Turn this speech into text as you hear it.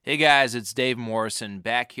Hey guys, it's Dave Morrison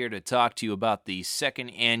back here to talk to you about the second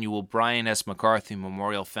annual Brian S. McCarthy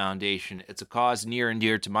Memorial Foundation. It's a cause near and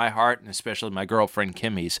dear to my heart and especially my girlfriend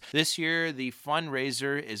Kimmy's. This year, the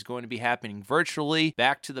fundraiser is going to be happening virtually,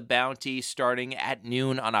 back to the bounty, starting at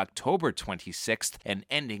noon on October 26th and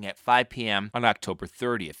ending at 5 p.m. on October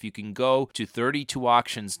 30th. You can go to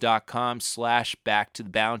 32auctions.com/back to the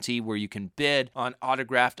bounty where you can bid on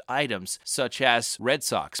autographed items such as Red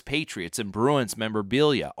Sox, Patriots, and Bruins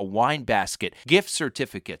memorabilia, a wine basket, gift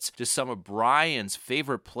certificates to some of Brian's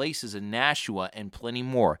favorite places in Nashua, and plenty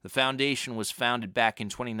more. The foundation was founded back in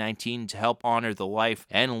 2019 to help honor the life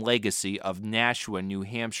and legacy of Nashua, New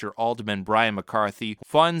Hampshire Alderman Brian McCarthy.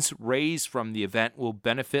 Funds raised from the event will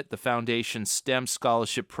benefit the foundation's STEM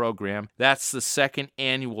scholarship program. That's the second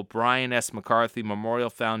annual Brian S. McCarthy Memorial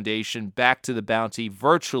Foundation Back to the Bounty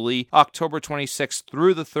virtually October 26th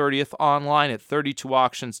through the 30th, online at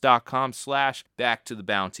 32auctions.com/back to the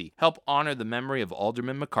bounty. Help honor the memory of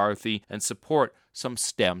Alderman McCarthy and support some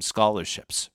STEM scholarships.